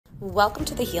Welcome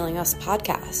to the HealingUS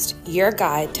podcast, your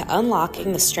guide to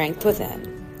unlocking the strength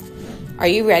within. Are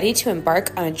you ready to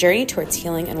embark on a journey towards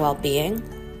healing and well-being?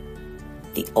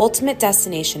 The ultimate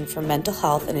destination for mental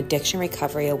health and addiction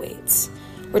recovery awaits.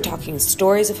 We're talking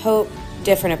stories of hope,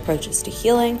 different approaches to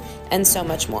healing, and so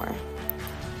much more.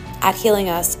 At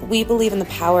HealingUS, we believe in the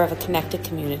power of a connected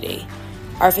community.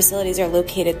 Our facilities are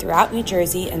located throughout New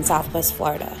Jersey and Southwest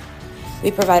Florida. We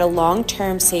provide a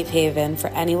long-term safe haven for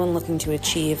anyone looking to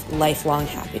achieve lifelong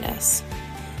happiness.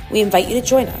 We invite you to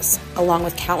join us, along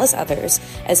with countless others,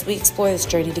 as we explore this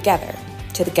journey together.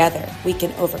 Together, we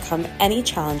can overcome any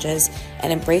challenges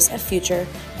and embrace a future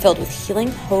filled with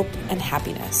healing, hope, and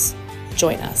happiness.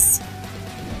 Join us.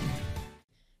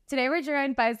 Today we're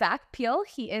joined by Zach Peele.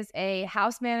 He is a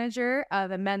house manager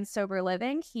of a men's sober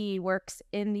living. He works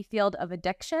in the field of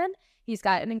addiction. He's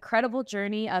got an incredible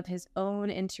journey of his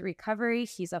own into recovery.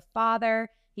 He's a father.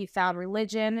 He found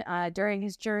religion during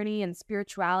his journey and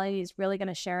spirituality. He's really going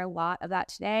to share a lot of that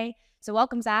today. So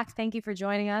welcome, Zach. Thank you for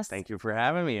joining us. Thank you for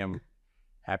having me. I'm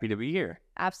happy to be here.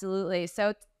 Absolutely.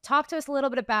 So talk to us a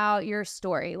little bit about your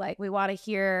story. Like, we want to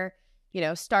hear,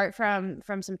 start from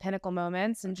some pinnacle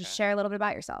moments and just share a little bit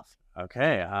about yourself.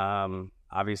 Okay.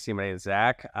 Obviously, my name is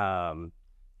Zach.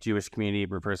 Jewish community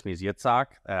refers to me as Yitzhak,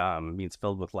 means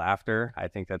filled with laughter. I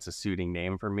think that's a suiting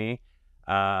name for me.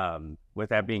 With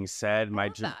that being said,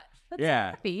 That's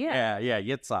happy,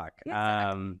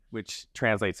 Yitzhak, which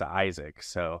translates to Isaac.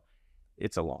 So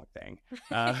it's a long thing.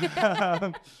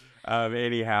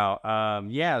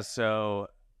 So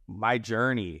my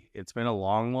journey, it's been a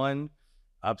long one,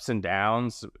 ups and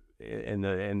downs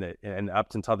and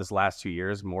up until this last 2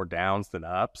 years, more downs than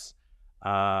ups.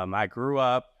 I grew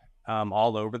up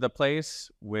all over the place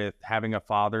with having a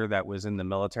father that was in the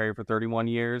military for 31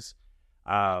 years.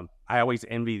 I always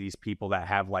envy these people that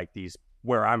have like these,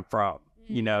 where I'm from,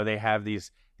 they have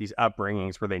these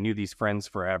upbringings where they knew these friends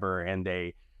forever, and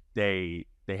they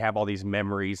have all these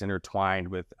memories intertwined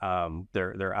with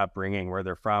their upbringing, where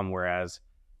they're from. Whereas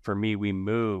for me, we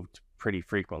moved pretty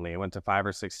frequently. I went to 5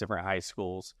 or 6 different high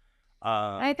schools.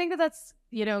 I think that's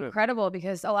incredible,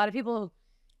 because a lot of people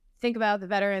think about the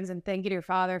veterans and thank you to your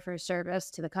father for his service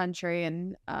to the country.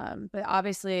 And but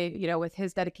obviously, with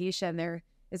his dedication, there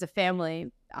is a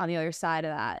family on the other side of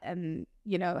that. And,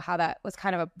 how that was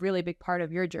kind of a really big part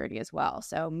of your journey as well.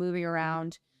 So moving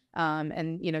around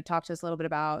and, talk to us a little bit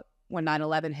about when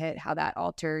 9/11 hit, how that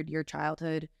altered your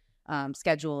childhood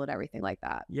schedule and everything like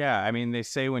that. Yeah. I mean, they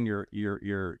say when your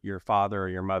father or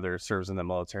your mother serves in the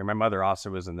military. My mother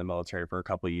also was in the military for a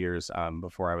couple of years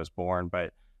before I was born.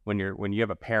 But when you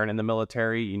have a parent in the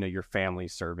military, your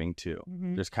family's serving too.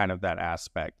 Mm-hmm. There's kind of that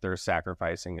aspect. They're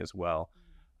sacrificing as well.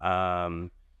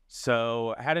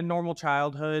 So I had a normal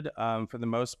childhood for the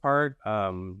most part.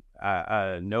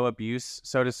 No abuse,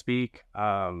 so to speak.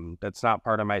 That's not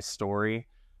part of my story.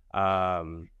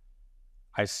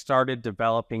 I started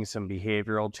developing some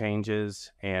behavioral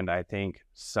changes, and I think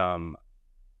some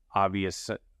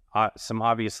obviously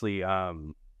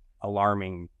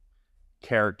alarming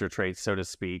character traits, so to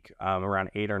speak, around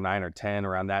 8 or 9 or 10,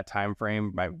 around that time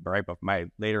frame, my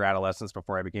later adolescence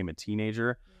before I became a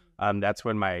teenager. That's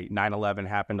when my 9/11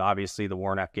 happened. Obviously, the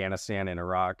war in Afghanistan and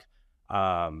Iraq.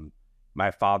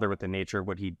 My father, with the nature of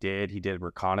what he did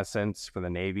reconnaissance for the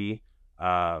Navy.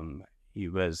 He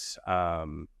was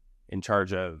in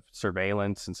charge of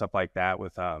surveillance and stuff like that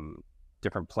with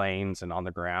different planes and on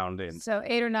the ground. And so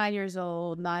 8 or 9 years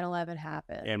old, 9/11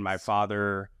 happened. And my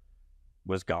father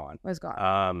was gone.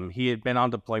 He had been on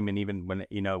deployment even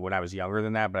when I was younger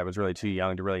than that, but I was really too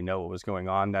young to really know what was going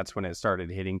on. That's when it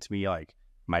started hitting to me, like,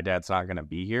 my dad's not going to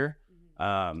be here.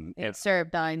 It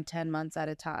served 9-10 months at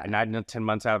a time. 9-10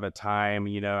 months out of a time.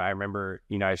 I remember,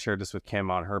 I shared this with Kim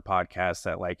on her podcast,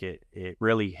 that like it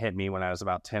really hit me when I was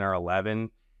about 10 or 11.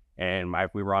 And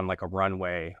we were on like a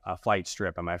runway, a flight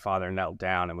strip, and my father knelt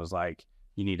down and was like,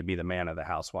 "You need to be the man of the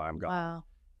house while I'm gone." Wow.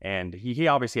 And he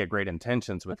obviously had great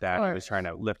intentions with that. He was trying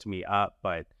to lift me up,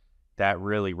 but that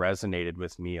really resonated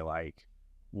with me. Like,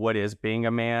 what is being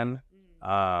a man?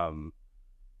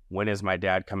 When is my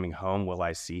dad coming home? Will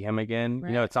I see him again?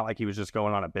 Right. It's not like he was just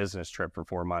going on a business trip for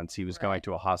 4 months. He was going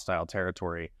to a hostile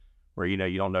territory where, you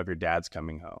don't know if your dad's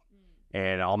coming home.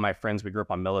 And all my friends, we grew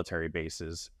up on military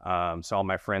bases. So all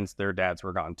my friends, their dads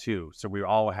were gone too. So we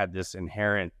all had this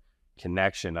inherent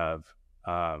connection of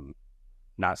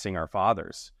not seeing our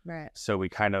fathers. Right. So we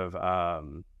kind of,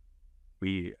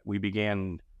 we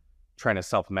began trying to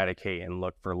self-medicate and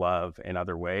look for love in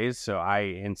other ways. So I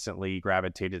instantly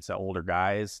gravitated to older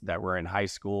guys that were in high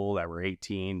school, that were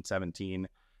 18, 17.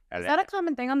 Is that a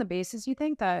common thing on the bases, you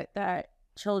think, that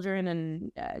children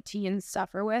and teens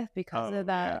suffer with because of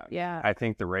that. Yeah. I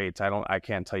think the rates, I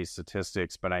can't tell you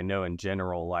statistics, but I know in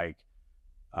general, like,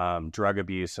 drug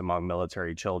abuse among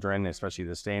military children, especially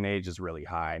this day and age, is really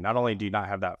high. Not only do you not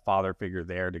have that father figure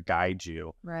there to guide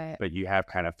you, right, but you have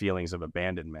kind of feelings of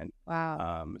abandonment.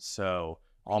 Wow. So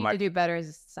all my to do better as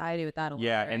a society with that.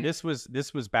 Yeah, right? And this was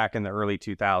back in the early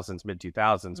 2000s, mid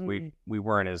 2000s. We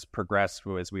weren't as progressed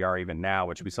as we are even now,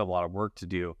 which we still have a lot of work to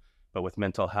do. But with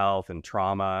mental health and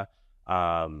trauma,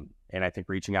 and I think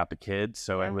reaching out to kids.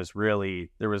 So it was really,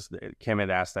 Kim had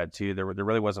asked that too. There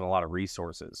really wasn't a lot of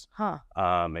resources.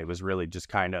 It was really just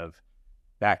kind of,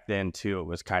 back then too, it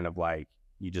was kind of like,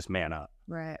 you just man up.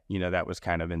 Right. You know, that was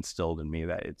kind of instilled in me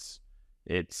that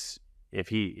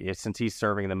since he's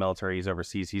serving in the military, he's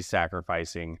overseas, he's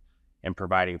sacrificing and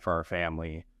providing for our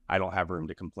family, I don't have room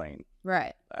to complain.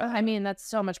 Right. I mean, that's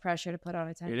so much pressure to put on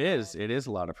a 10-year-old. It is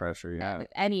a lot of pressure. Yeah. At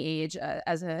any age,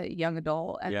 as a young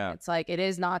adult. And it's like, it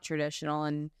is not traditional.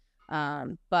 And,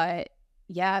 but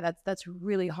yeah, that's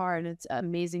really hard. And it's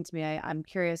amazing to me. I'm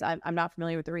curious. I'm not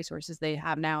familiar with the resources they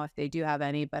have now, if they do have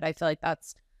any, but I feel like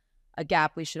that's a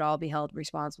gap we should all be held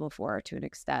responsible for to an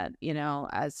extent, you know,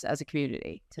 as a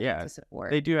community to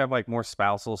support. They do have like more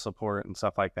spousal support and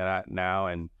stuff like that now,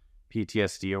 and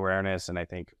PTSD awareness, and I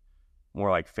think more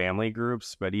like family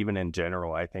groups. But even in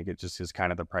general, I think it just is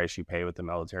kind of the price you pay with the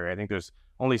military. I think there's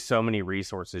only so many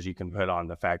resources you can put on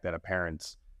the fact that a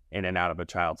parent's in and out of a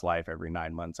child's life every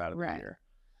 9 months out of the year.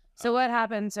 So what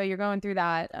happened? So you're going through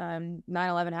that.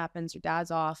 9/11 happens. Your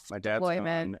dad's off. My dad's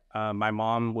deployment. My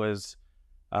mom was.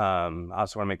 I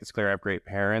also want to make this clear. I have great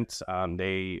parents.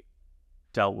 They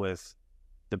dealt with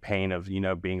the pain of, you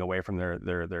know, being away from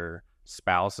their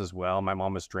spouse as well. My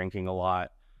mom was drinking a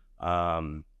lot.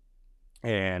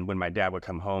 And when my dad would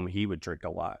come home, he would drink a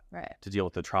lot to deal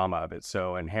with the trauma of it.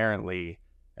 So inherently,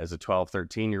 as a 12,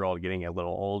 13-year-old getting a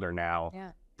little older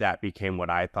now, that became what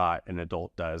I thought an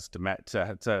adult does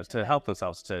to help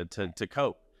themselves, to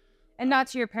cope. And not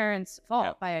to your parents'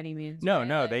 fault by any means.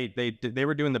 No, they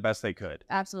were doing the best they could.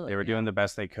 Absolutely. They were doing the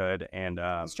best they could. And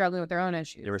struggling with their own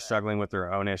issues. They were struggling with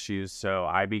their own issues. So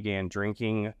I began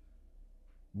drinking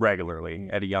regularly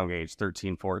at a young age,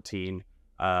 13, 14.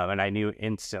 And I knew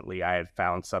instantly I had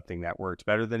found something that worked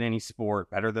better than any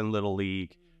sport, better than Little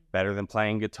League, better than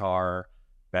playing guitar,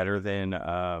 better than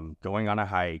going on a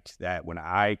hike. That when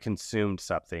I consumed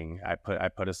something, I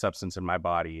put a substance in my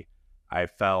body, I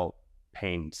felt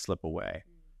pain slip away,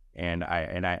 and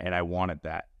I wanted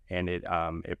that, and it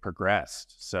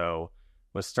progressed. So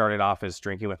was started off as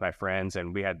drinking with my friends,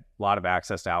 and we had a lot of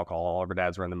access to alcohol. All of our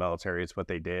dads were in the military. It's what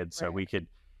they did. So we could,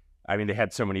 I mean, they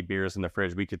had so many beers in the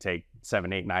fridge, we could take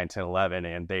 7, 8, 9, 10, 11,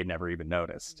 and they never even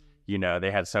noticed. You know,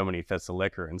 they had so many fifths of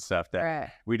liquor and stuff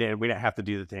that we didn't have to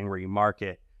do the thing where you mark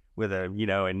it with a, you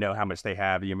know, and know how much they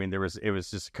have. I mean, it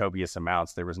was just copious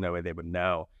amounts. There was no way they would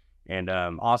know. And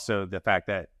also the fact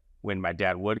that when my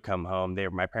dad would come home,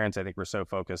 my parents, I think, were so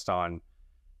focused on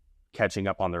catching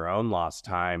up on their own lost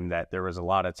time that there was a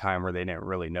lot of time where they didn't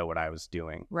really know what I was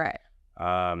doing. Right.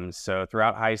 So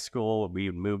throughout high school,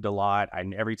 we moved a lot.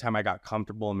 Every time I got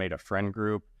comfortable and made a friend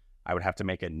group, I would have to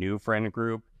make a new friend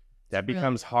group. That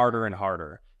becomes harder and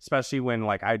harder, especially when,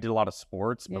 like, I did a lot of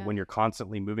sports, but when you're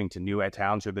constantly moving to new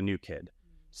towns, you're the new kid.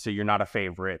 So you're not a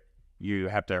favorite. You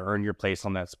have to earn your place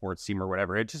on that sports team or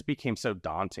whatever. It just became so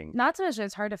daunting. Not so much that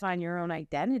it's hard to find your own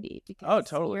identity, because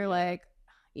totally. You're like,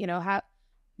 you know, how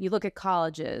you look at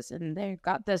colleges and they've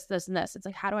got this, and this. It's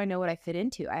like, how do I know what I fit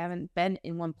into? I haven't been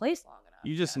in one place long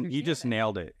enough. You just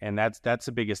nailed it. And that's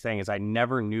the biggest thing, is I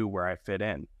never knew where I fit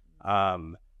in.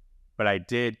 But I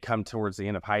did come towards the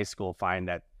end of high school, find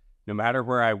that no matter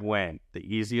where I went, the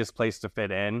easiest place to fit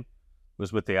in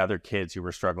was with the other kids who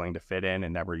were struggling to fit in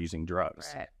and that were using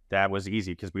drugs. Right. That was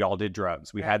easy because we all did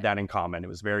drugs. We had that in common. It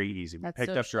was very easy. We picked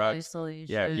up drugs. We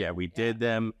did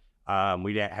them.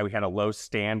 We had a low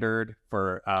standard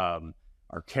for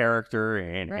our character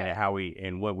and how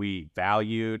and what we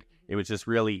valued. It was just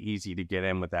really easy to get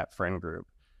in with that friend group.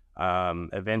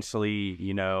 Eventually,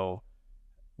 you know,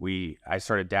 I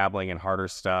started dabbling in harder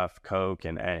stuff, coke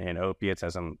and opiates,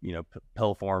 as in, you know,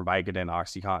 pill form, Vicodin,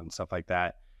 OxyContin, stuff like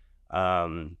that.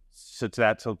 So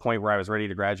to the point where I was ready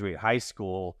to graduate high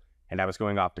school and I was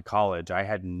going off to college, I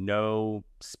had no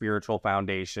spiritual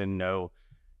foundation, no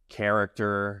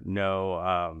character,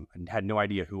 had no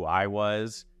idea who I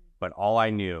was, but all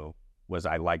I knew was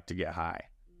I liked to get high.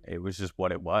 It was just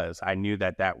what it was. I knew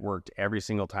that worked every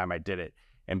single time I did it.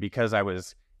 And because I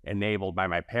was enabled by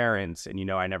my parents, and, you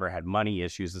know, I never had money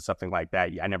issues and something like that,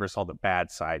 I never saw the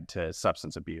bad side to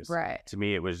substance abuse. Right. To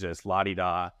me, it was just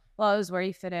la-di-da. Well, it was where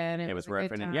you fit in. It was where I a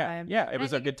good fit in. time. Yeah. It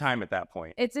was a good time at that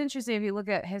point. It's interesting if you look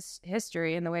at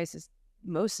history and the way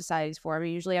most societies form.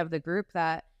 You usually have the group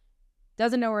that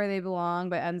doesn't know where they belong,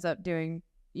 but ends up doing,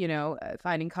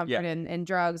 finding comfort in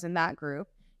drugs in that group.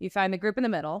 You find the group in the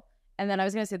middle. And then I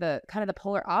was going to say the kind of the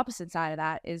polar opposite side of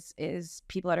that is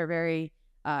people that are very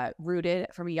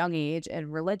rooted from a young age in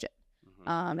religion.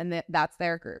 And that's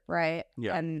their group, right?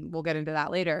 Yeah. And we'll get into that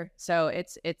later. So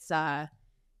it's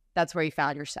that's where you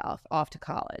found yourself, off to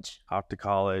college.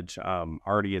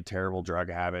 Already a terrible drug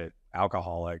habit,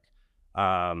 alcoholic.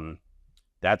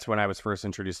 That's when I was first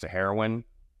introduced to heroin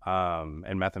and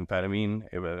methamphetamine.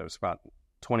 It was about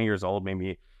 20 years old.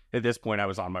 Maybe at this point I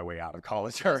was on my way out of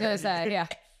college already. I was going to say, yeah.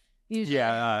 Usually.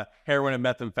 Yeah, heroin and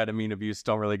methamphetamine abuse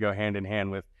don't really go hand in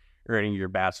hand with earning your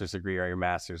bachelor's degree or your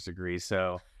master's degree.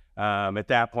 So at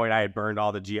that point, I had burned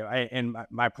all the GI. And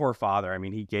my poor father, I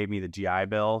mean, he gave me the GI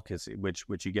Bill,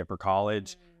 which you get for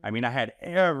college. I mean, I had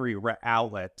every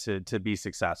outlet to be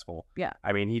successful. Yeah.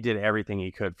 I mean, he did everything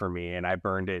he could for me, and I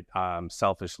burned it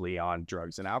selfishly on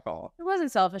drugs and alcohol. It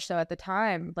wasn't selfish, though, at the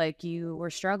time. Like, you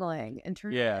were struggling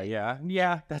internally.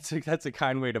 Yeah. That's a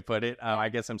kind way to put it. I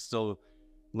guess I'm still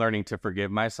learning to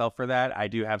forgive myself for that. I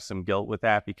do have some guilt with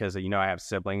that because, I have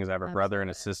siblings. I have a brother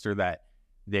and a sister that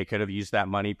they could have used that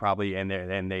money probably, and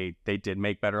they did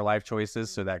make better life choices,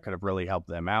 so that could have really helped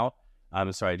them out.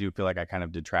 So I do feel like I kind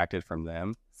of detracted from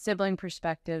them. Sibling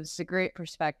perspectives, a great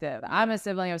perspective. I'm a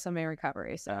sibling of somebody in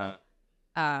recovery, so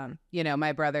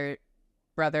my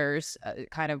brothers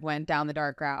kind of went down the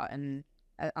dark route, and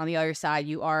on the other side,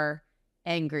 you are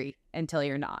angry until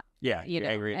you're not. Yeah,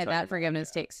 angry, and that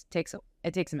forgiveness takes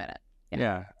a minute.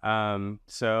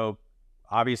 So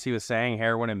obviously, with saying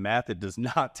heroin and meth, it does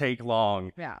not take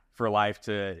long for life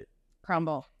to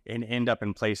crumble and end up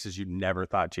in places you never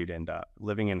thought you'd end up.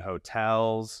 Living in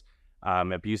hotels,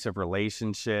 abusive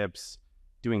relationships,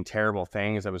 doing terrible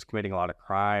things. I was committing a lot of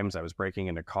crimes. I was breaking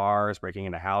into cars, breaking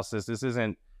into houses.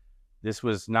 This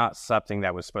was not something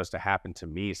that was supposed to happen to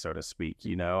me, so to speak.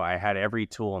 I had every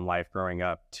tool in life growing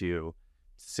up to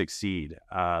succeed.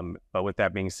 But with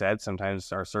that being said,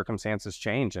 sometimes our circumstances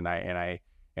change, and I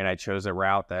chose a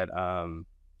route that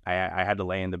I had to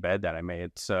lay in the bed that I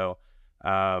made. So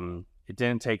it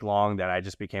didn't take long that I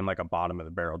just became like a bottom of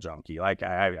the barrel junkie. Like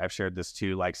I've shared this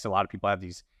too. Like, so a lot of people have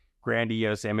these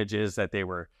grandiose images that they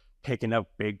were picking up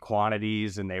big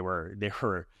quantities and they were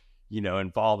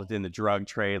involved in the drug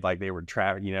trade. Like they were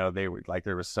they were like,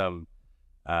 there was some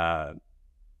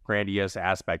grandiose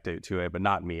aspect to it, but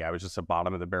not me. I was just a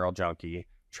bottom of the barrel junkie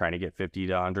trying to get $50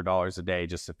 to $100 a day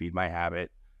just to feed my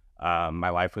habit. My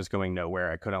life was going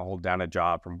nowhere. I couldn't hold down a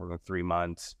job for 3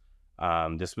 months.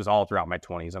 This was all throughout my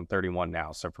 20s. I'm 31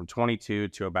 now. So from 22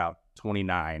 to about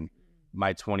 29,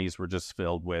 my 20s were just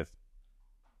filled with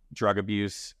drug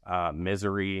abuse,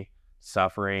 misery,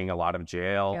 suffering, a lot of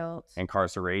jail, guilt,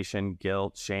 incarceration,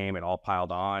 guilt, shame. It all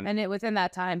piled on. And within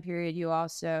that time period, you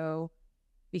also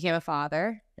became a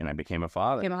father. And I became a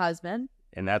father. Became a husband.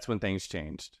 And that's when things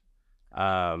changed.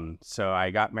 So I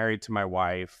got married to my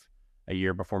wife a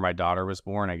year before my daughter was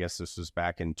born. I guess this was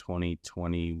back in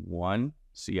 2021.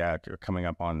 So yeah, coming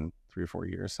up on 3 or 4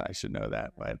 years. I should know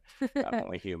that, but I'm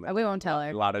only human. We won't tell her.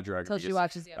 A lot of drug abuse. Until she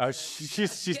watches the episode.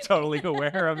 She's totally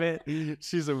aware of it.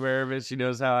 She's aware of it. She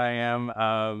knows how I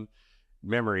am.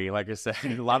 Memory, like I said,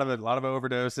 a lot of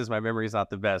overdoses. My memory's not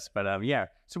the best, but yeah.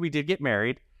 So we did get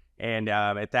married, and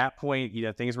at that point,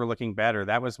 things were looking better.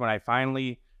 That was when I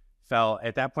finally felt.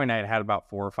 At that point, I had about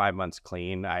 4 or 5 months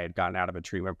clean. I had gotten out of a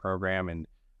treatment program, and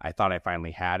I thought I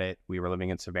finally had it. We were living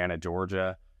in Savannah,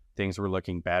 Georgia. Things were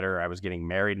looking better. I was getting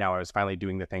married. Now I was finally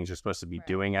doing the things you're supposed to be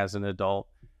doing as an adult.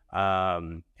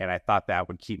 And I thought that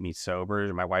would keep me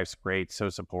sober. My wife's great, so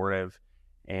supportive.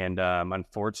 And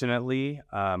unfortunately,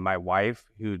 my wife,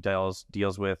 who deals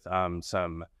with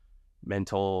some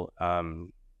mental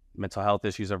health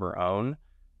issues of her own,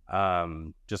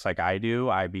 just like I do,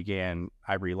 I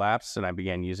relapsed and I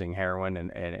began using heroin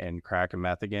and crack and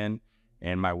meth again.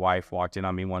 And my wife walked in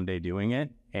on me one day doing it.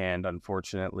 And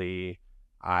unfortunately,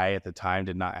 I, at the time,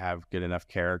 did not have good enough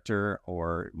character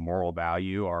or moral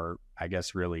value, or I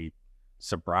guess really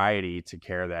sobriety, to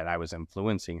care that I was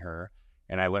influencing her,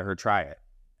 and I let her try it.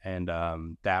 And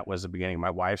that was the beginning of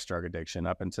my wife's drug addiction.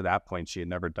 Up until that point, she had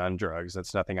never done drugs.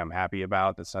 That's nothing I'm happy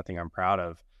about. That's nothing I'm proud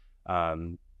of.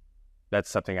 That's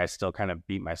something I still kind of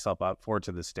beat myself up for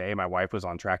to this day. My wife was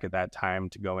on track at that time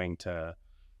to going to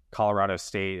Colorado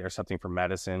State or something for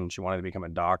medicine. She wanted to become a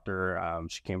doctor.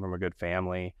 She came from a good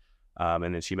family.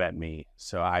 And then she met me.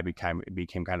 So I became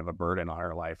kind of a burden on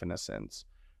her life in a sense.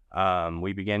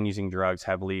 We began using drugs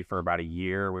heavily for about a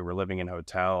year. We were living in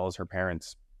hotels. Her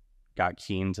parents got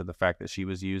keen to the fact that she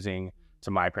was using. To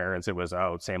my parents, it was,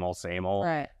 oh, same old, same old.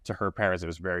 Right. To her parents, it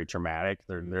was very traumatic.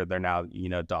 They're now,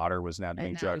 daughter was now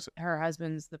doing drugs. Her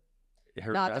husband's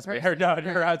her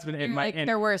husband. And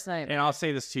their worst nightmare. And I'll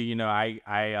say this too,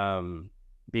 I'm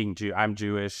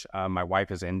Jewish. My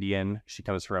wife is Indian. She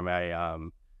comes from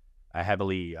a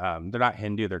heavily, they're not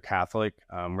Hindu, they're Catholic.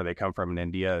 Where they come from in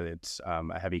India, it's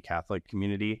a heavy Catholic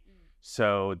community.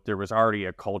 So there was already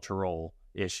a cultural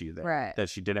issue there, right, that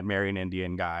she didn't marry an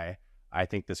Indian guy. I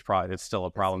think it's still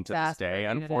a problem to this day,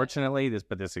 unfortunately.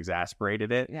 This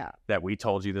exasperated it. Yeah. That we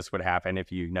told you this would happen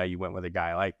if you went with a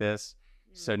guy like this.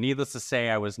 So needless to say,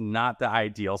 I was not the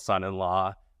ideal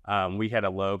son-in-law. We had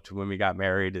eloped when we got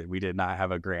married. We did not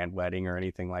have a grand wedding or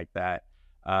anything like that.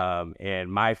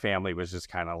 And my family was just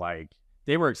kind of like,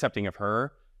 they were accepting of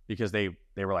her because they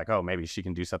were like, oh, maybe she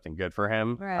can do something good for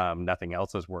him. Right. Nothing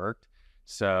else has worked.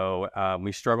 So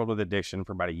we struggled with addiction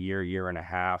for about a year and a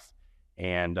half.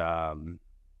 And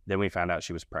then we found out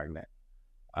she was pregnant.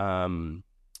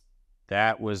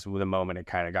 That was the moment it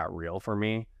kind of got real for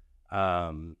me.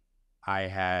 I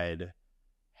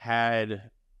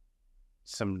had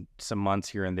some months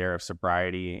here and there of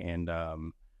sobriety, and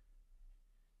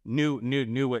knew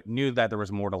that there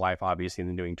was more to life, obviously,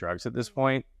 than doing drugs at this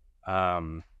point.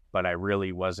 But I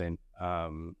really wasn't.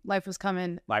 Life was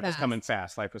coming. Life was coming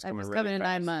fast. Life was coming really in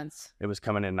fast. 9 months. It was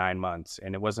coming in 9 months,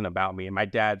 and it wasn't about me. And my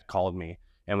dad called me,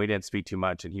 and we didn't speak too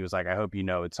much. And he was like, "I hope you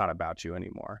know it's not about you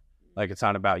anymore. Like, it's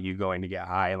not about you going to get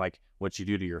high and like what you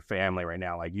do to your family right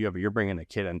now. Like, you're bringing a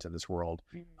kid into this world.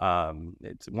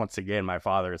 It's once again, my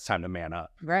father. It's time to man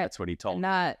up." Right. That's what he told me. And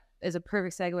that is a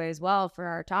perfect segue as well for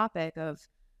our topic of,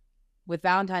 with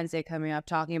Valentine's Day coming up,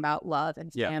 talking about love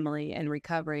and family and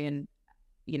recovery and,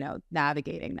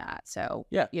 navigating that. So,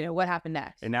 what happened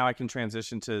next? And now I can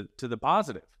transition to the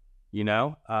positive,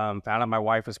 found out my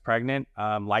wife was pregnant.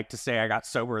 Like to say I got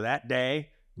sober that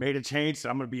day, made a change. So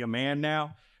I'm going to be a man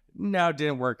now. No, it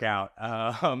didn't work out.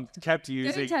 Kept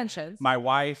using. Good intentions. My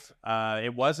wife,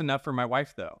 it was enough for my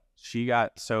wife though. She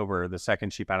got sober the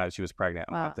second she found out she was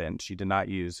pregnant. Wow. Then she did not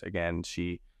use again.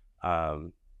 She,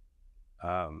 and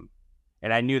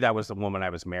I knew that was the woman I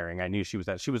was marrying. I knew she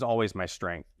was always my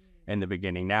strength in the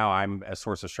beginning. Now I'm a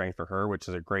source of strength for her, which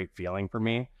is a great feeling for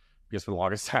me, because for the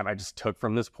longest time I just took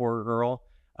from this poor girl,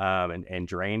 and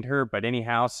drained her. But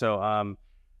anyhow, so,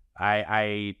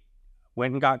 I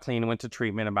went and got clean, went to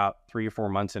treatment about 3 or 4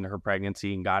 months into her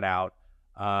pregnancy and got out,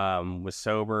 was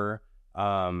sober.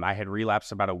 I had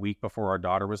relapsed about a week before our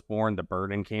daughter was born. The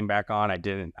burden came back on. I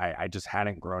just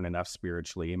hadn't grown enough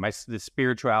spiritually. And the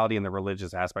spirituality and the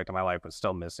religious aspect of my life was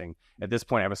still missing. At this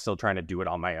point, I was still trying to do it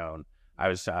on my own. I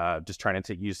was just trying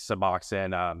to use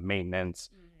Suboxone, maintenance,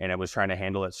 and I was trying to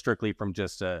handle it strictly from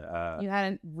just a... You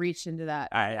hadn't reached into that.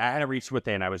 I hadn't reached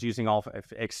within. I was using all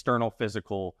external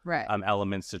physical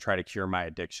elements to try to cure my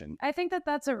addiction. I think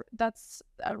that's a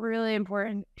really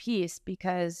important piece,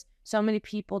 because so many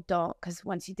people don't, because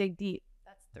once you dig deep,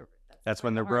 that's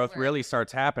when the growth really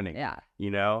starts happening. Yeah.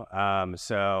 And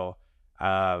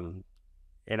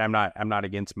I'm not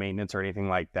against maintenance or anything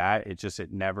like that. It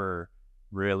never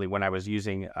really, when I was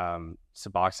using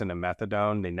Suboxone and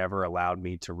methadone, they never allowed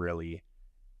me to really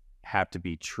have to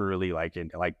be truly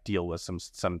deal with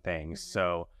some things.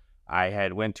 So I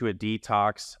had went to a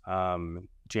detox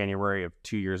January of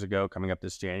 2 years ago, coming up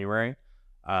this January.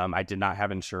 I did not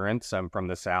have insurance. I'm from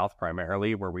the South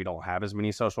primarily, where we don't have as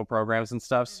many social programs and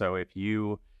stuff. So if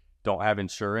you don't have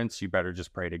insurance, you better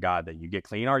just pray to God that you get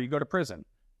clean or you go to prison.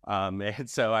 And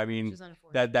so, I mean,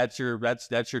 that's your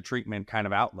treatment kind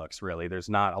of outlooks, really. There's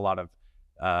not a lot of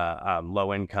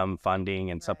low income funding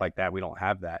and stuff like that. We don't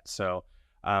have that. So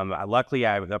luckily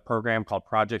I have a program called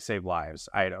Project Save Lives.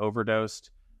 I had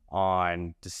overdosed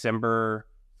on December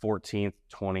 14th,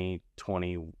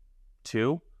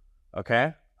 2022.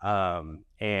 Okay.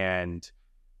 And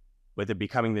with it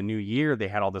becoming the new year, they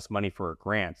had all this money for a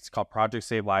grant. It's called Project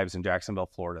Save Lives in Jacksonville,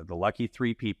 Florida. The lucky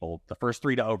 3 people, the first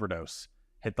 3 to overdose,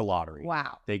 hit the lottery.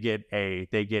 Wow. They get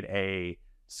a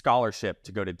scholarship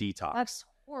to go to detox. That's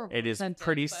horrible. It is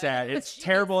pretty sad. It's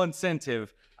terrible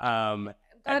incentive. I'm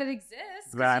glad it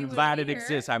exists. But I'm glad it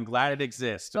exists. I'm glad it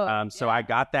exists. So I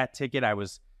got that ticket. I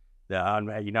was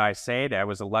I say it, I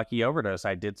was a lucky overdose.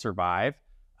 I did survive.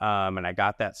 And I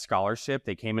got that scholarship.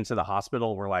 They came into the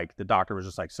hospital. The doctor was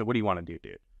just like, "So what do you want to do,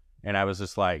 dude?" And I was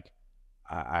just like,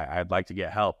 I'd like to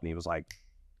get help. And he was like,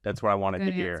 "That's what I wanted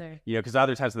to hear." Because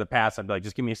other times in the past, I'd be like,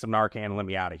 "Just give me some Narcan and let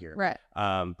me out of here." Right.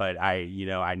 But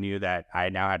I knew that I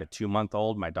now had a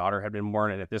 2-month-old. My daughter had been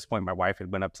born. And at this point, my wife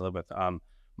had went up to live with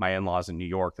my in-laws in New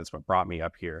York. That's what brought me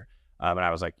up here. And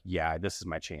I was like, yeah, this is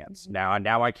my chance.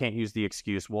 Now I can't use the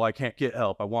excuse, well, I can't get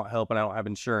help. I want help and I don't have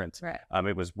insurance. Right.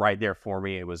 It was right there for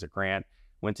me. It was a grant.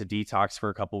 Went to detox for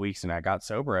a couple of weeks and I got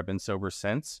sober. I've been sober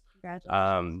since.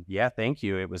 Congratulations. Yeah, thank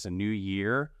you. It was a new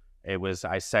year.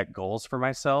 I set goals for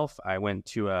myself. I went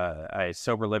to a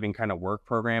sober living kind of work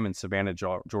program in Savannah,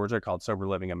 Georgia called Sober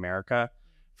Living America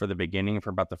for the beginning, for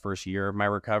about the first year of my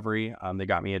recovery. They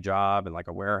got me a job in like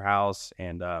a warehouse,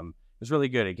 and it was really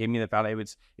good. It gave me the foundation.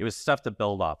 It was stuff to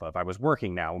build off of. I was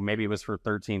working now. Maybe it was for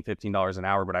 $13, $15 an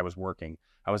hour, but I was working.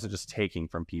 I wasn't just taking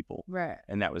from people. Right.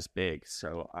 And that was big.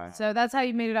 So that's how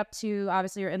you made it up to,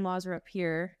 obviously your in-laws are up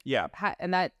here. Yeah.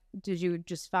 Did you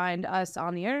just find us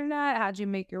on the internet? How'd you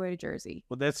make your way to Jersey?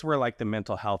 Well, that's where like the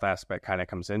mental health aspect kind of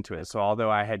comes into it. So although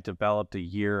I had developed a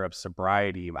year of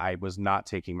sobriety, I was not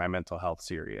taking my mental health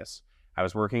serious. I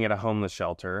was working at a homeless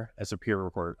shelter as a peer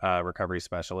recovery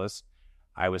specialist.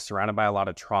 I was surrounded by a lot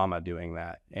of trauma doing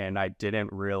that. And I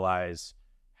didn't realize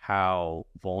how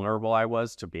vulnerable I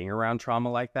was to being around trauma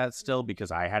like that still,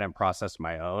 because I hadn't processed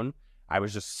my own. I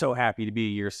was just so happy to be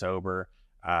a year sober,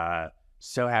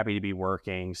 so happy to be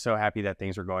working, so happy that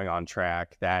things were going on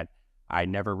track, that I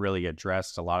never really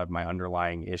addressed a lot of my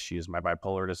underlying issues, my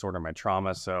bipolar disorder, my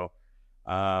trauma. So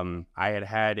I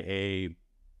had a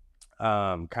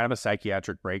kind of a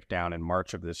psychiatric breakdown in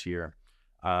March of this year.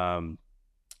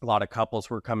 A lot of couples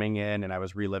were coming in and I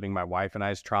was reliving my wife and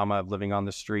I's trauma of living on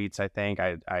the streets. I think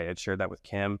I had shared that with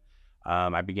Kim.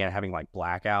 I began having like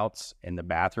blackouts in the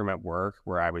bathroom at work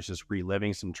where I was just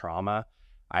reliving some trauma.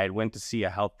 I had went to see a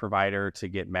health provider to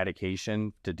get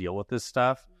medication to deal with this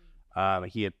stuff.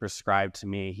 He had prescribed to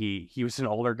me, he was an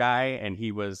older guy and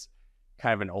he was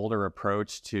kind of an older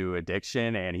approach to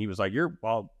addiction. And he was like,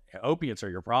 opiates are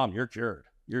your problem. You're cured.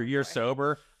 You're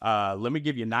sober. Let me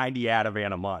give you 90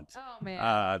 Ativan a month. Oh man.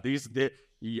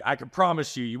 I can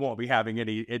promise you won't be having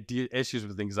any issues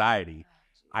with anxiety.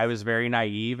 I was very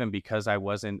naive, and because I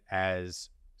wasn't as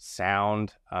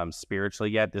sound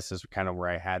spiritually yet, this is kind of where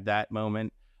I had that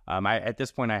moment. At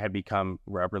this point I had become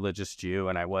a religious Jew,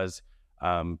 and I was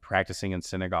practicing in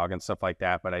synagogue and stuff like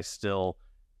that, but I still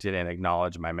didn't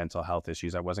acknowledge my mental health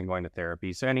issues. I wasn't going to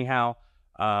therapy. So anyhow,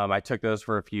 I took those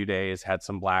for a few days, had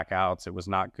some blackouts. It was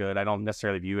not good. I don't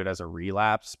necessarily view it as a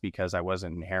relapse because I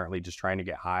wasn't inherently just trying to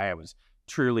get high. I was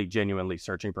truly, genuinely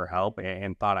searching for help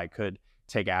and thought I could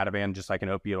take Ativan just like an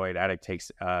opioid addict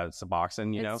takes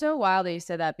Suboxone, you know? It's so wild that you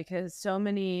said that because so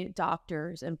many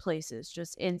doctors and places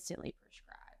just instantly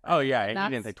prescribe. Oh, yeah. He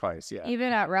didn't think twice. Yeah.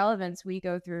 Even at Relevance,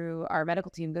 our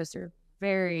medical team goes through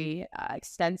very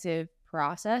extensive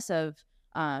process of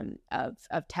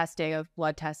testing, of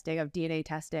blood testing, of DNA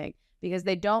testing, because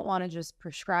they don't want to just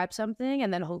prescribe something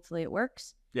and then hopefully it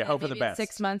works. Yeah, hope for the best.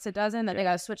 6 months it doesn't, then they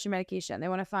got to switch your medication. They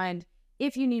want to find,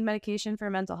 if you need medication for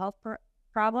a mental health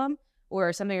problem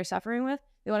or something you're suffering with,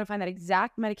 they want to find that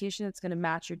exact medication that's going to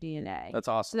match your DNA. That's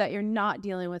awesome. So that you're not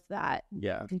dealing with that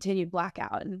continued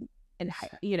blackout and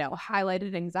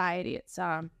highlighted anxiety. It's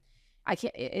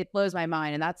it blows my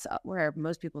mind, and that's where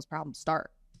most people's problems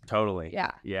start. Totally.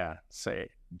 Yeah. So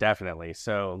definitely.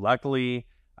 So luckily,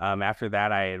 after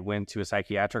that, I had went to a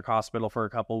psychiatric hospital for a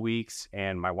couple of weeks,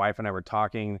 and my wife and I were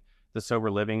talking. The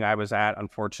sober living I was at,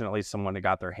 unfortunately, someone had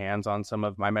got their hands on some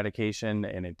of my medication,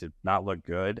 and it did not look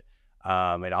good.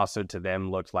 It also to them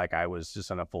looked like I was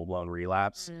just on a full-blown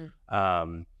relapse.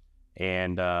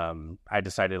 And I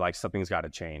decided like something's got to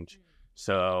change.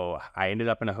 So I ended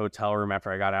up in a hotel room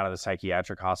after I got out of the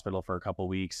psychiatric hospital for a couple of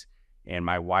weeks. And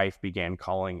my wife began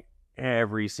calling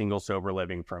every single sober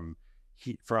living from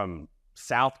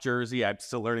South Jersey. I'm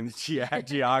still learning the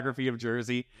geography of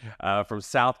Jersey, from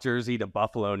South Jersey to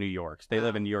Buffalo, New York. They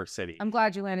live in New York City. I'm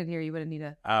glad you landed here. You wouldn't need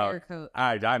a air coat.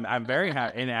 I'm very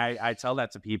happy. And I tell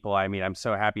that to people. I mean, I'm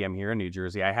so happy I'm here in New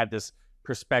Jersey. I had this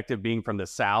perspective being from the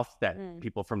South that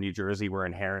people from New Jersey were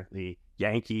inherently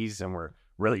Yankees and were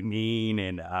really mean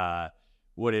and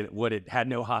would it had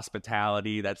no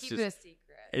hospitality. That's Keep it a secret.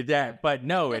 But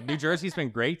no, New Jersey's been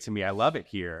great to me. I love it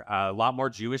here. A lot more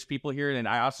Jewish people here, and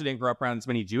I also didn't grow up around as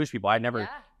many Jewish people. I'd never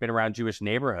been around Jewish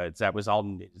neighborhoods.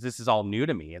 This is all new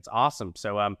to me. It's awesome.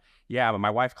 So my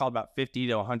wife called about 50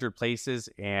 to 100 places,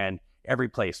 and every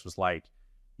place was like,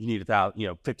 you need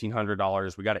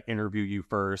 $1,500. We got to interview you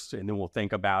first, and then we'll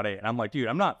think about it. And I'm like, dude,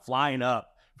 I'm not flying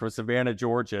up from Savannah,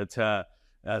 Georgia to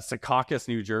Secaucus,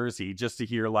 New Jersey, just to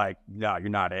hear like, no, you're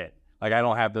not it. Like, I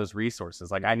don't have those resources.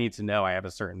 Like, I need to know I have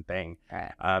a certain thing.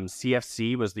 Right.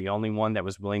 CFC was the only one that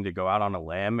was willing to go out on a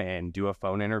limb and do a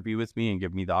phone interview with me and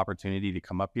give me the opportunity to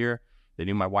come up here. They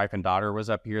knew my wife and daughter was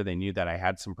up here. They knew that I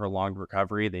had some prolonged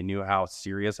recovery. They knew how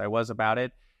serious I was about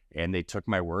it, and they took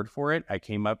my word for it. I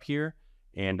came up here,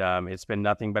 And it's been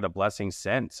nothing but a blessing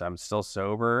since. I'm still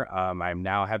sober. I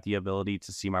now have the ability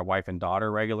to see my wife and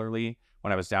daughter regularly.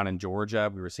 When I was down in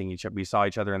Georgia, we saw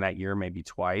each other in that year maybe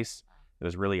twice. It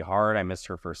was really hard. I missed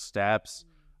her first steps.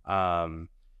 Yeah,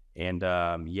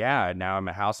 now I'm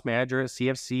a house manager at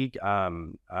CFC.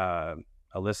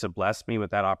 Alyssa blessed me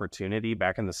with that opportunity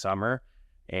back in the summer,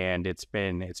 and it's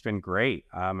been great.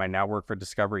 I now work for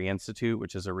Discovery Institute,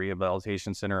 which is a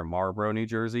rehabilitation center in Marlboro, New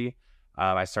Jersey.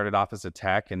 I started off as a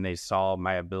tech, and they saw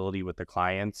my ability with the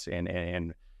clients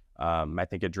and I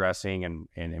think addressing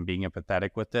and being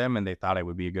empathetic with them, and they thought it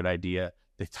would be a good idea.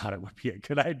 They thought it would be a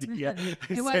good idea.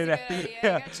 It was a good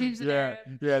idea.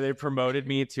 Yeah. They promoted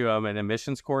me to an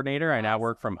admissions coordinator. I now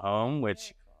work from home,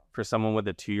 which for someone with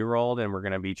a 2-year-old, and we're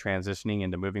going to be transitioning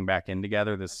into moving back in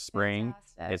together this spring.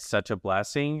 Fantastic. It's such a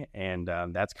blessing, and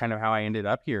that's kind of how I ended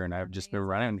up here, and I've just been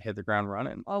running, hit the ground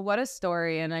running. Oh, what a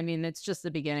story. And I mean, it's just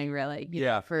the beginning, really,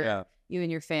 for you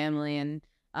and your family. And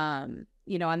on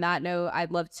that note, I'd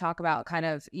love to talk about kind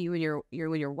of you and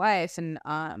your wife, and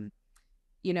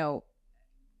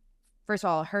first of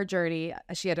all, her journey.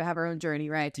 She had to have her own journey,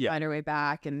 right, to find her way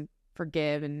back and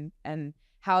forgive, and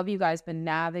how have you guys been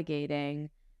navigating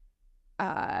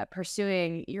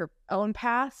pursuing your own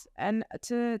path and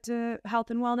to health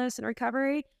and wellness and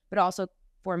recovery, but also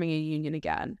forming a union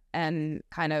again and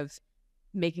kind of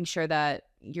making sure that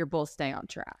you're both staying on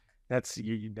track? That's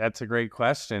a great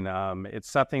question. It's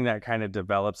something that kind of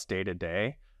develops day to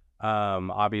day.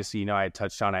 Obviously, I had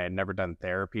touched on I had never done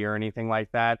therapy or anything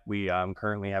like that. We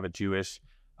currently have a Jewish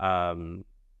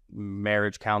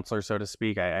marriage counselor, so to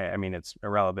speak. I mean, it's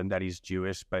irrelevant that he's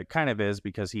Jewish, but it kind of is,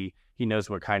 because he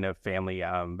knows what kind of family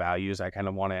values I kind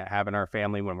of want to have in our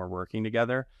family when we're working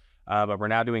together. But we're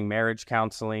now doing marriage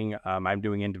counseling. I'm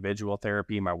doing individual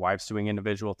therapy. My wife's doing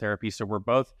individual therapy. So we're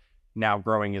both now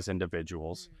growing as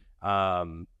individuals.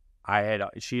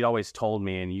 She'd always told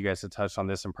me, and you guys have touched on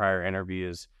this in prior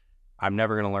interviews, I'm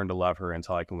never going to learn to love her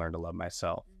until I can learn to love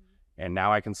myself. And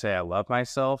now I can say I love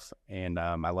myself, and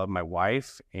I love my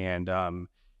wife, and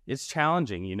it's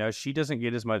challenging. She doesn't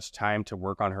get as much time to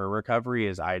work on her recovery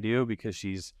as I do, because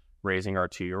she's raising our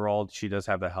 2-year-old. She does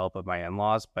have the help of my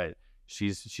in-laws, but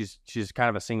she's kind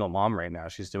of a single mom right now.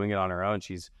 She's doing it on her own.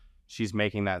 She's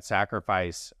making that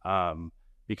sacrifice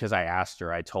because I asked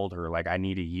her. I told her, like, I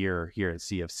need a year here at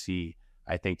CFC,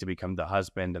 I think, to become the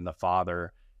husband and the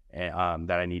father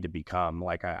that I need to become.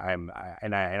 Like,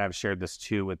 I've shared this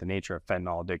too with the nature of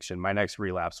fentanyl addiction. My next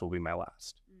relapse will be my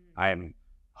last. I am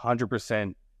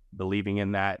 100% believing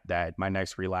in that my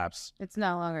next relapse, it's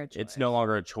no longer a choice. It's no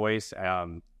longer a choice.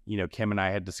 Kim and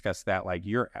I had discussed that, like,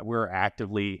 we're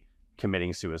actively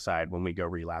committing suicide when we go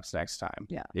relapse next time.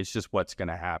 Yeah. It's just what's going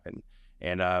to happen.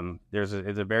 And there's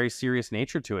a very serious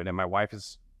nature to it. And my wife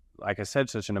is, like I said,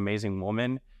 such an amazing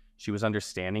woman. She was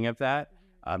understanding of that.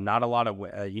 Not a lot of,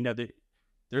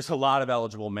 there's a lot of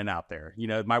eligible men out there.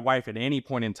 My wife at any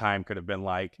point in time could have been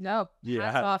like, no,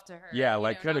 hats off to her. Yeah,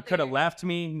 like could have left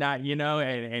me, not,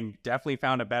 and definitely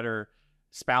found a better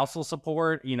spousal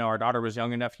support. Our daughter was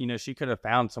young enough, she could have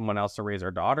found someone else to raise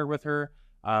our daughter with her.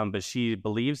 But she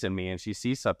believes in me, and she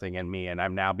sees something in me, and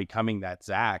I'm now becoming that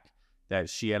Zach that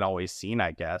she had always seen,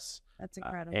 I guess. That's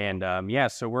incredible.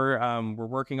 So we're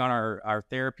working on our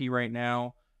therapy right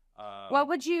now. What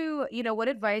would what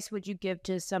advice would you give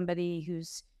to somebody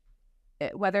who's,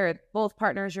 whether both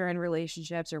partners are in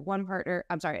relationships, or one partner,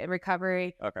 in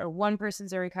recovery, or one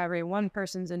person's in recovery, one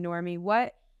person's a normie?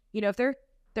 What, if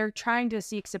they're trying to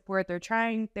seek support,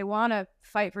 they want to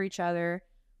fight for each other,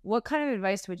 what kind of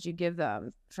advice would you give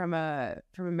them from a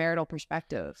marital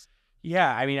perspective?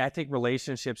 Yeah, I mean, I think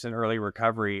relationships and early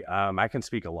recovery, I can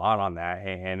speak a lot on that,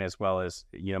 and as well as,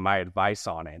 my advice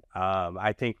on it.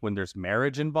 I think when there's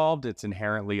marriage involved, it's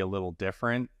inherently a little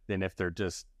different than if they're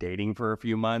just dating for a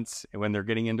few months and when they're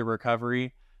getting into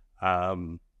recovery.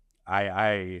 I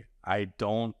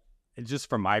don't, just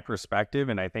from my perspective,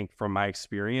 and I think from my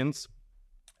experience,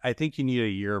 I think you need a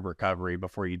year of recovery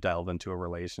before you delve into a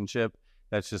relationship.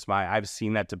 That's just I've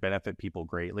seen that to benefit people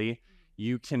greatly.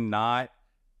 You cannot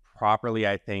properly,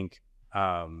 I think,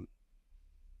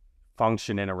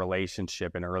 function in a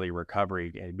relationship in early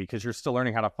recovery, because you're still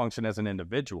learning how to function as an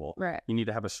individual. Right. You need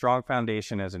to have a strong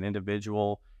foundation as an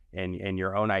individual and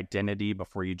your own identity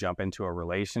before you jump into a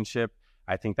relationship.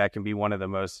 I think that can be one of the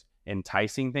most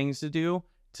enticing things to do,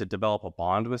 to develop a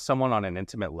bond with someone on an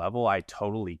intimate level. I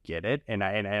totally get it. And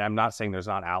I'm not saying there's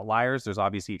not outliers. There's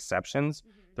obviously exceptions.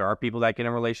 Mm-hmm. There are people that get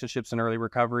in relationships in early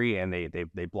recovery and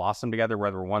they blossom together,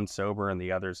 whether one's sober and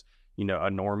the other's, a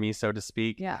normie, so to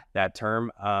speak. Yeah. That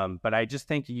term. But I just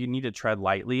think you need to tread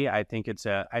lightly. I think it's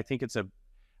a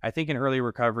I think in early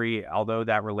recovery, although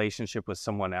that relationship with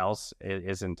someone else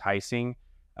is enticing,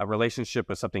 a relationship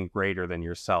with something greater than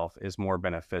yourself is more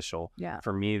beneficial. Yeah.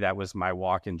 For me, that was my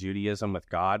walk in Judaism with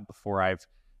God. Before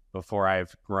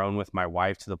I've grown with my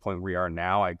wife to the point we are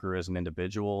now, I grew as an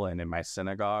individual and in my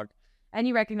synagogue. And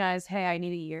you recognize, hey, I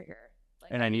need a year here.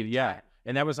 Like, and I need, yeah.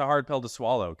 And that was a hard pill to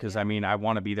swallow because, I mean, I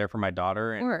want to be there for my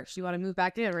daughter. Of course. You want to move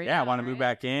back in, right? Yeah, now, I want to move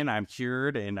back in. I'm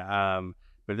cured. And,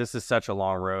 but this is such a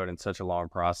long road and such a long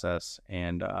process.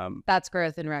 And that's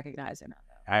growth in recognizing that.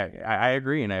 I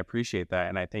agree, and I appreciate that.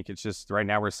 And I think it's just right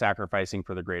now we're sacrificing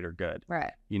for the greater good.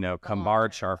 Right. You know, come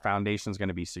March, our foundation is going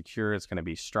to be secure. It's going to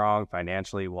be strong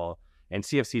financially. Well, and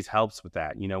CFCs helps with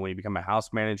that. You know, when you become a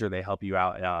house manager, they help you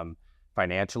out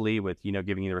financially with, you know,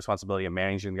 giving you the responsibility of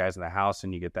managing the guys in the house,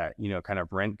 and you get that, you know, kind of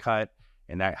rent cut,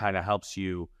 and that kind of helps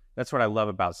you. That's what I love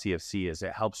about CFC is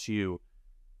it helps you,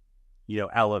 you know,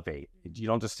 elevate. You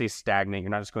don't just stay stagnant.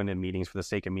 You're not just going to meetings for the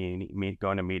sake of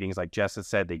going to meetings. Like Jess has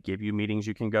said, they give you meetings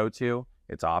you can go to.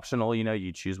 It's optional. You know,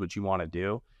 you choose what you want to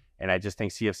do. And I just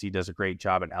think CFC does a great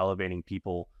job at elevating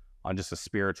people on just a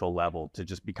spiritual level to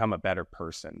just become a better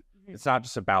person. Mm-hmm. It's not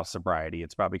just about sobriety.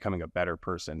 It's about becoming a better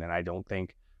person. And I don't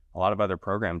think a lot of other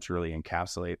programs really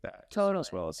encapsulate that. Totally.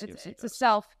 As well as CFC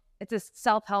it's a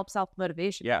self-help,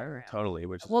 self-motivation program. Totally.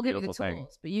 Which is we'll a give you the beautiful tools,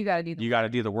 thing. but you got to do the work. You got to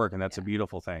do the work, and that's a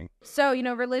beautiful thing. So, you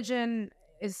know, religion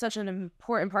is such an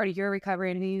important part of your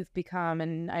recovery and who you've become.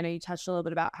 And I know you touched a little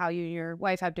bit about how you and your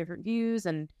wife have different views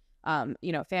and,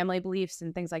 you know, family beliefs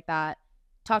and things like that.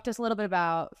 Talk to us a little bit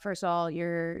about, first of all,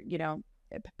 your, you know,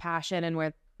 passion and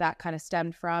where that kind of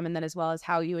stemmed from, and then as well as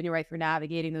how you and your wife were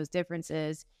navigating those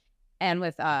differences. And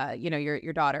with, you know,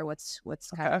 your daughter, what's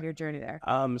kind of your journey there?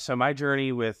 So my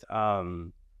journey with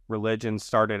religion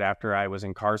started after I was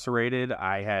incarcerated.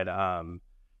 I had,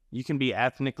 you can be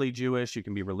ethnically Jewish, you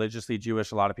can be religiously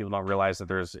Jewish. A lot of people don't realize that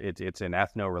it's an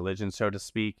ethno-religion, so to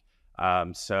speak.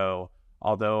 So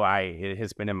although it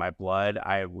has been in my blood,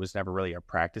 I was never really a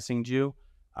practicing Jew.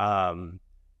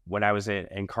 When I was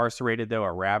incarcerated, though,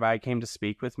 a rabbi came to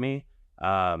speak with me,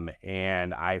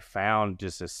 and I found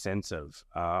just a sense of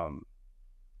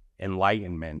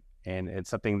enlightenment, and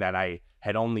it's something that I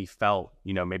had only felt,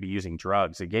 you know, maybe using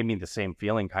drugs. It gave me the same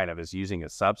feeling kind of as using a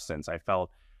substance. I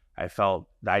felt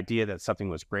the idea that something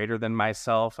was greater than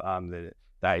myself, the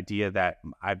idea that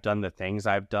I've done the things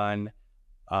I've done,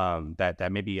 that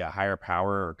maybe a higher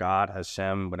power or God,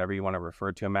 Hashem, whatever you want to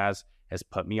refer to him as, has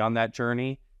put me on that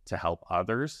journey to help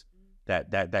others,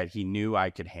 that he knew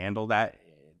I could handle that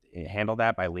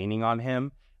by leaning on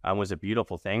him, was a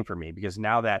beautiful thing for me, because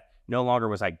now that no longer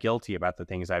was I guilty about the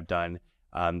things I've done,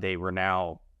 they were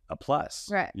now a plus.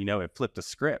 Right. You know, it flipped the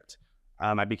script.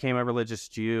 I became a religious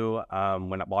Jew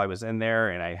while I was in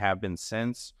there, and I have been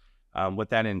since.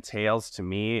 What that entails to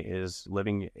me is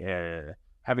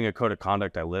having a code of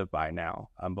conduct I live by now.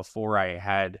 Before I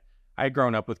had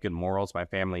grown up with good morals. My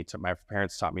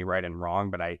parents taught me right and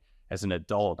wrong, but as an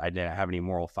adult, I didn't have any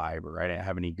moral fiber. I didn't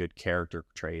have any good character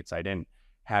traits. I didn't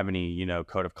have any, you know,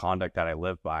 code of conduct that I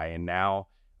live by. And now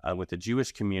with the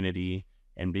Jewish community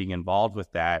and being involved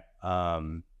with that,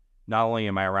 not only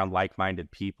am I around like-minded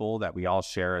people that we all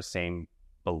share a same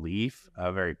belief,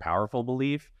 a very powerful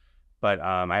belief, but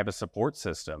I have a support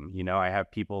system. You know, I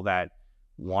have people that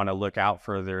want to look out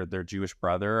for their Jewish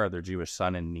brother or their Jewish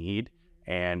son in need.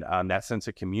 And that sense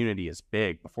of community is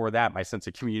big. Before that, my sense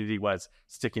of community was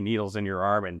sticking needles in your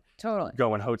arm and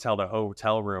going hotel to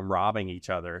hotel room, robbing each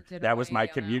other. That was my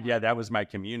community. Yeah, that was my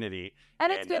community.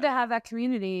 And it's good to have that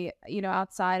community, you know,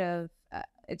 outside of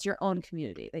it's your own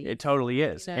community. It totally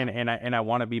is. You know? And I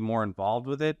want to be more involved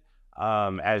with it.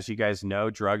 As you guys know,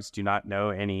 drugs do not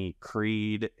know any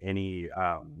creed, any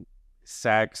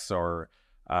sex or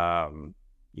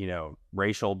you know,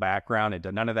 racial background.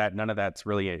 None of that's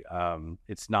really,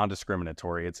 it's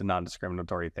non-discriminatory. It's a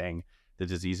non-discriminatory thing, the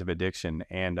disease of addiction.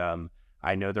 And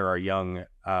I know there are young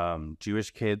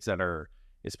Jewish kids that are,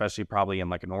 especially probably in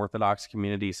like an Orthodox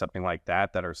community, something like that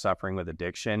are suffering with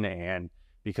addiction. And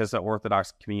because the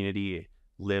Orthodox community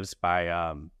lives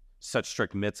by such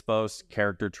strict mitzvos,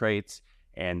 character traits,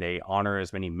 and they honor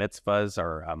as many mitzvahs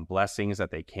or blessings that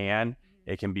they can,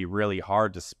 it can be really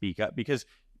hard to speak up, because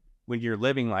when you're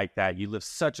living like that, you live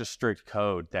such a strict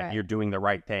code that you're doing the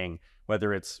right thing,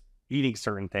 whether it's eating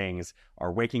certain things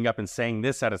or waking up and saying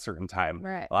this at a certain time.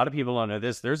 Right. A lot of people don't know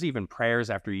this. There's even prayers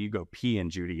after you go pee in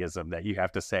Judaism that you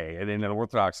have to say. And in the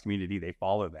Orthodox community, they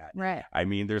follow that. Right. I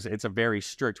mean, it's a very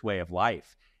strict way of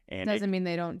life. And it doesn't mean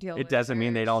they don't deal with it. It doesn't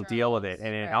mean they don't deal with it.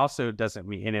 And it also doesn't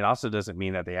mean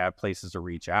that they have places to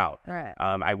reach out. Right.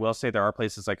 I will say there are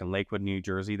places like in Lakewood, New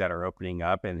Jersey that are opening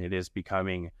up, and it is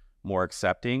becoming more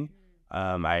accepting.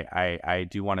 I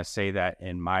do want to say that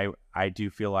I do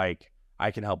feel like I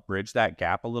can help bridge that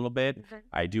gap a little bit.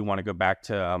 I do want to go back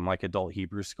to like adult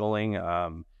Hebrew schooling,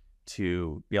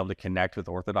 to be able to connect with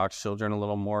Orthodox children a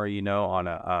little more, on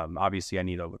obviously I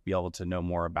need to be able to know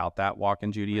more about that walk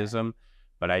in Judaism,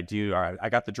 but I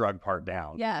got the drug part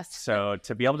down. Yes. So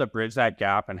to be able to bridge that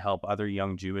gap and help other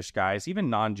young Jewish guys,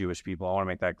 even non-Jewish people, I want to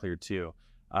make that clear too.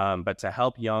 But to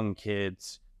help young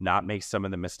kids not make some of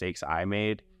the mistakes I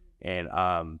made,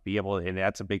 and be able, and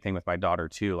that's a big thing with my daughter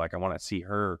too. Like I want to see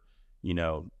her,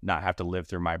 not have to live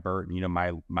through my burden,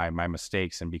 my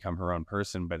mistakes, and become her own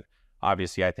person. But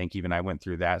obviously, I think even I went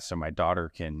through that, so my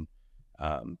daughter can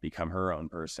become her own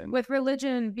person. With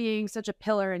religion being such a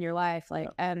pillar in your life,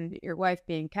 and your wife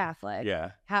being Catholic,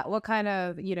 what kind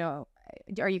of,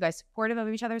 are you guys supportive of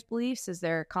each other's beliefs? Is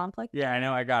there conflict? Yeah, I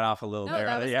know I got off a little there.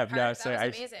 That was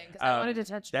amazing. I wanted to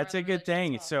touch. That's a good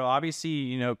thing. Well. So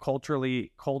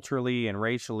obviously, culturally and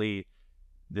racially,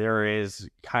 there is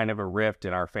kind of a rift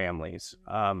in our families.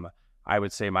 I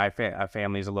would say my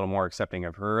family is a little more accepting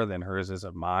of her than hers is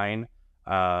of mine.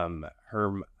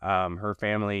 Her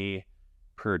family,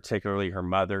 particularly her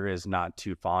mother, is not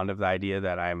too fond of the idea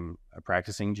that I'm a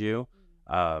practicing Jew.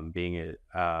 And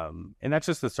that's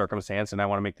just the circumstance. And I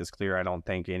want to make this clear. I don't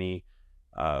think any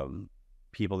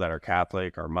people that are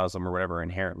Catholic or Muslim or whatever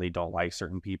inherently don't like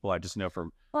certain people. I just know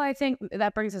from... Well, I think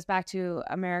that brings us back to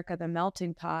America, the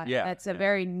melting pot. Yeah. That's a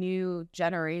very new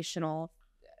generational,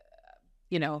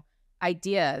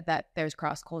 idea that there's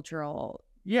cross-cultural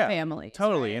families.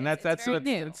 Totally. Right? And that's new.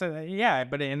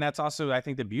 And that's also, I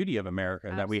think, the beauty of America.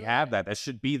 Absolutely. That we have that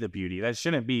should be the beauty. That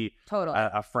shouldn't be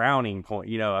a frowning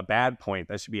point, a bad point.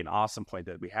 That should be an awesome point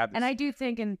that we have this. And I do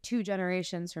think in 2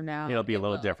 generations from now it'll be a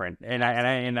little different.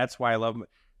 And that's why I love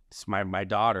my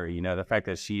daughter, the fact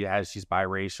that she's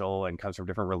biracial and comes from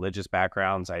different religious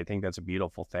backgrounds. I think that's a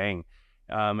beautiful thing.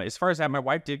 As far as that, my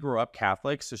wife did grow up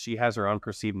Catholic, so she has her own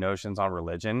perceived notions on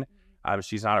religion.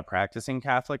 She's not a practicing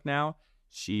Catholic now.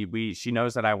 She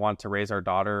knows that I want to raise our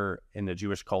daughter in the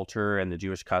Jewish culture and the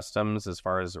Jewish customs, as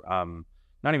far as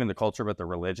not even the culture but the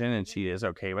religion, and she is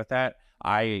okay with that.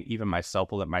 I even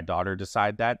myself will let my daughter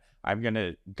decide that. I'm going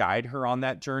to guide her on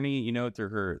that journey,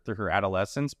 through her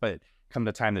adolescence, but come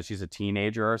the time that she's a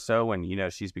teenager or so, when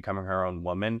she's becoming her own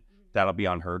woman, that'll be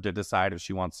on her to decide if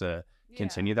she wants to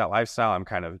continue that lifestyle. I'm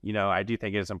kind of, I do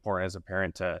think it is important as a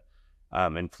parent to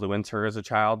influence her as a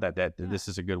child that this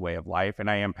is a good way of life, and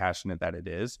I am passionate that it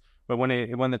is. But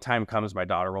when the time comes, my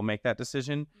daughter will make that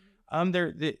decision.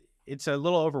 It's a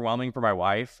little overwhelming for my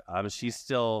wife. She's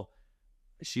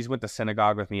went to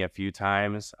synagogue with me a few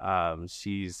times.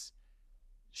 She's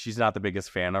not the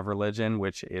biggest fan of religion,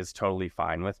 which is totally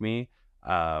fine with me.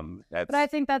 But I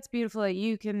think that's beautiful that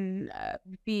you can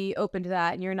be open to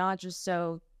that, and you're not just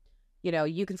so.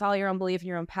 You can follow your own belief and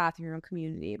your own path in your own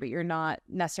community, but you're not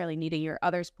necessarily needing your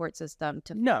other support system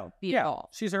to be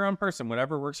involved. She's her own person.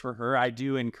 Whatever works for her. I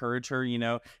do encourage her,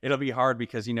 it'll be hard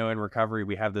because, in recovery,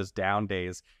 we have those down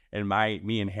days, and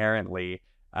me inherently,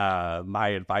 my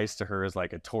advice to her is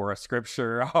like a Torah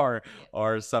scripture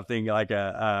or something like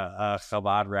a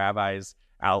Chabad rabbi's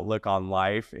outlook on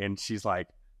life. And she's like,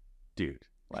 dude,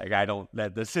 like, I don't,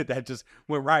 that just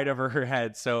went right over her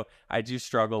head. So I do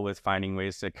struggle with finding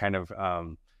ways to kind of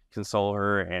console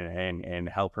her and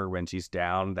help her when she's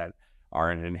down that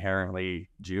aren't inherently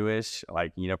Jewish,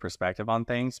 perspective on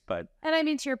things. But, and I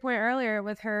mean, to your point earlier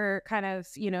with her kind of,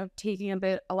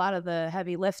 taking a lot of the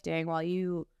heavy lifting while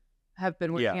you have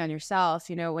been working on yourself,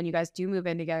 when you guys do move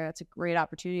in together, that's a great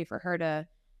opportunity for her to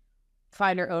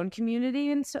find her own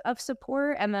community of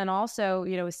support. And then also,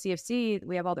 with CFC,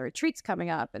 we have all the retreats coming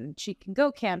up, and she can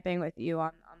go camping with you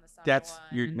on the summer.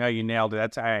 You nailed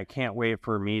it. I can't wait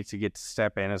for me to get to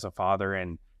step in as a father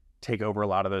and take over a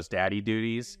lot of those daddy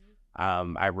duties.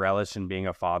 I relish in being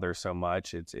a father so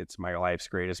much. It's my life's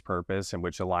greatest purpose, and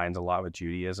which aligns a lot with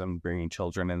Judaism. Bringing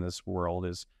children in this world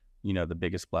is, the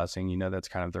biggest blessing. That's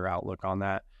kind of their outlook on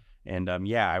that. And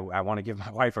I want to give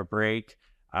my wife a break.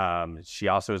 She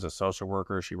also is a social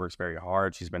worker. She works very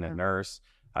hard. She's been a nurse.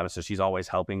 So she's always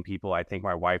helping people. I think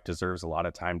my wife deserves a lot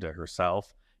of time to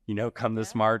herself, come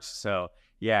this March. So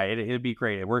it'd be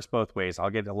great. It works both ways.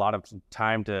 I'll get a lot of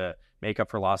time to make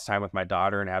up for lost time with my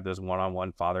daughter and have those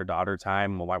one-on-one father-daughter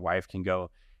time while my wife can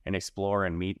go and explore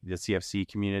and meet the CFC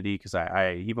community. Cause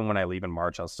I even when I leave in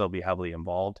March, I'll still be heavily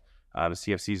involved.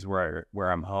 CFC is where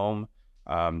I'm home.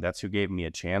 That's who gave me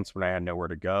a chance when I had nowhere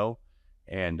to go.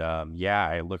 And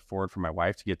I look forward for my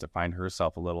wife to get to find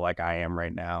herself a little like I am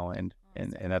right now, and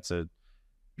that's a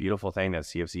beautiful thing that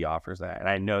CFC offers that. And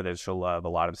I know that she'll love a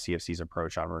lot of CFC's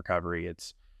approach on recovery.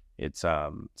 It's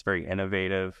very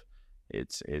innovative.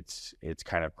 it's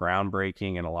kind of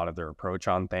groundbreaking in a lot of their approach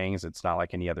on things. It's not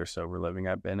like any other sober living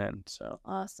I've been in. So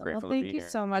awesome. Grateful Well, to thank be you here.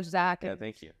 so much, Zach. Yeah,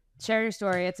 thank you. Share your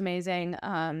story. It's amazing.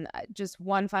 Just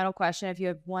one final question. If you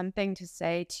have one thing to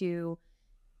say to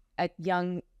a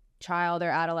young child or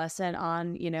adolescent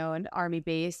on, an Army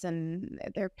base and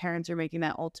their parents are making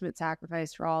that ultimate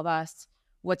sacrifice for all of us,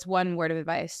 what's one word of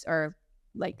advice or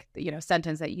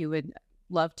sentence that you would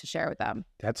love to share with them?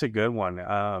 That's a good one.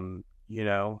 Dan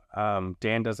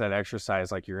does that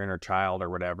exercise like your inner child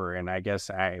or whatever. And I guess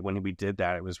when we did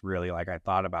that, it was really like I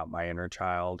thought about my inner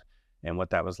child and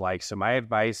what that was like. So my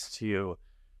advice to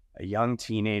a young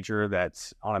teenager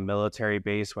that's on a military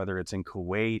base, whether it's in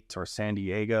Kuwait or San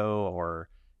Diego or,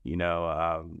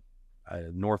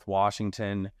 North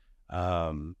Washington,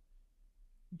 I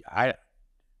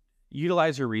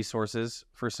utilize your resources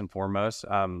first and foremost.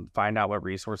 Find out what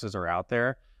resources are out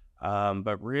there,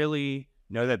 but really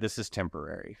know that this is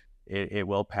temporary. It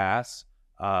will pass.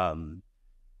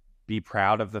 Be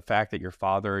proud of the fact that your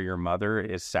father or your mother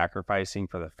is sacrificing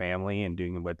for the family and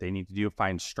doing what they need to do.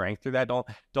 Find strength through that.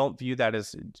 Don't view that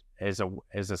as a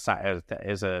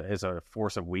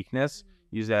force of weakness.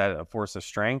 Use that as a force of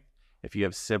strength. If you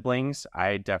have siblings,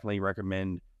 I definitely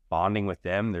recommend bonding with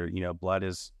them. Blood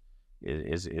is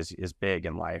big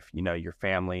in life. Your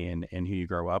family and who you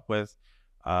grow up with.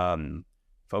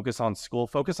 Focus on school.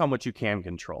 Focus on what you can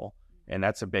control. And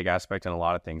that's a big aspect in a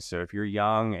lot of things. So if you're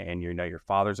young and your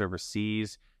father's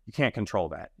overseas, you can't control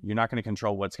that. You're not going to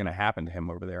control what's going to happen to him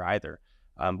over there either.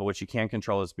 But what you can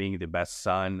control is being the best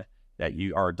son that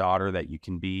you are, a daughter that you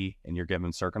can be in your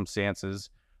given circumstances.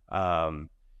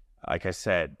 Like I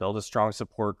said, build a strong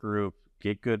support group,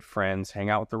 get good friends, hang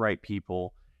out with the right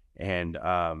people, and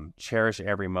cherish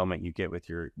every moment you get with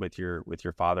your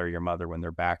father or your mother when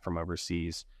they're back from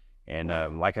overseas.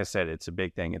 And like I said, it's a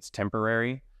big thing. It's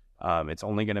temporary. It's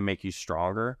only going to make you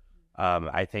stronger.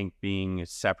 I think being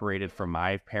separated from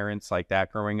my parents like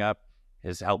that growing up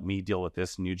has helped me deal with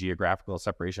this new geographical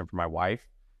separation from my wife.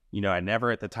 I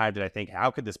never at the time did I think,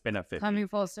 how could this benefit Coming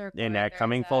full circle. And that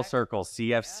coming full circle,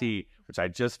 CFC, which I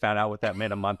just found out what that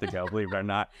meant a month ago, believe it or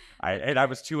not. I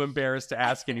was too embarrassed to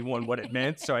ask anyone what it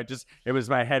meant. So it was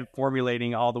my head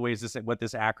formulating all the ways what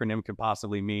this acronym could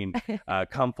possibly mean.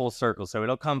 Come full circle. So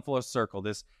it'll come full circle.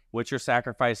 What you're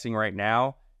sacrificing right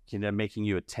now can end up making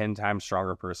you a 10 times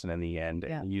stronger person in the end.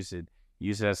 Yeah. And use it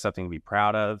as something to be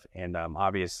proud of. And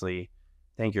obviously,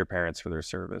 thank your parents for their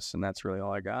service. And that's really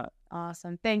all I got.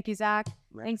 Awesome. Thank you, Zach.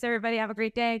 Thanks, everybody. Have a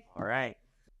great day. All right.